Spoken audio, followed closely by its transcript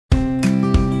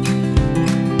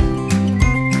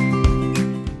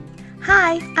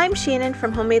I'm Shannon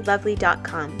from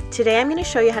homemadelovely.com. Today I'm going to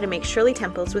show you how to make Shirley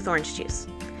Temples with orange juice.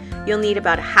 You'll need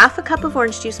about a half a cup of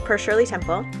orange juice per Shirley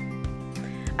Temple,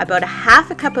 about a half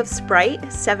a cup of Sprite,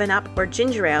 7-Up, or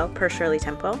ginger ale per Shirley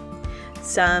Temple,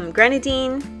 some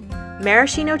grenadine,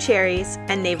 maraschino cherries,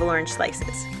 and navel orange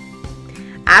slices.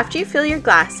 After you fill your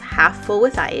glass half full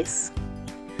with ice,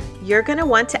 you're going to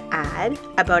want to add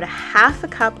about a half a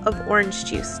cup of orange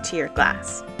juice to your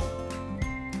glass.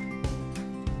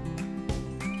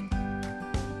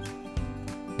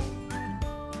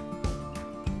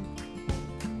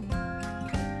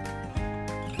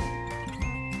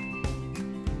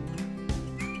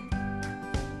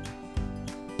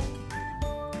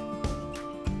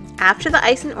 After the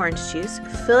ice and orange juice,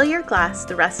 fill your glass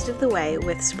the rest of the way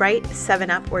with Sprite,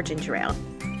 7-Up, or ginger ale.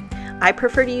 I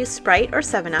prefer to use Sprite or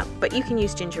 7-Up, but you can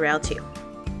use ginger ale too.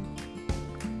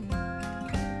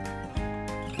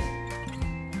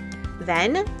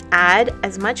 Then add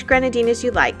as much grenadine as you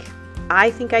like.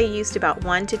 I think I used about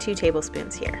 1 to 2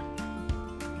 tablespoons here.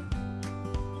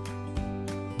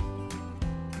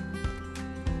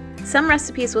 Some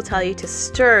recipes will tell you to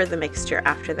stir the mixture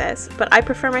after this, but I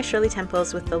prefer my Shirley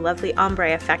Temples with the lovely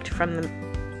ombre effect from the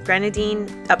grenadine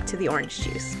up to the orange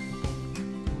juice.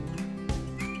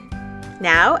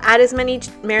 Now add as many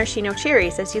maraschino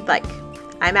cherries as you'd like.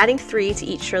 I'm adding 3 to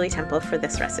each Shirley Temple for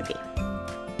this recipe.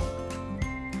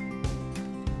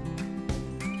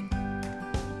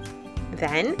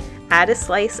 Then add a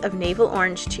slice of navel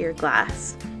orange to your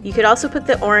glass. You could also put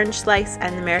the orange slice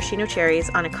and the maraschino cherries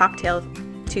on a cocktail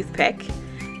toothpick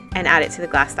and add it to the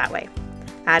glass that way.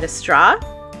 Add a straw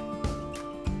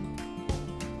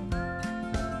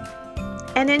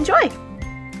and enjoy!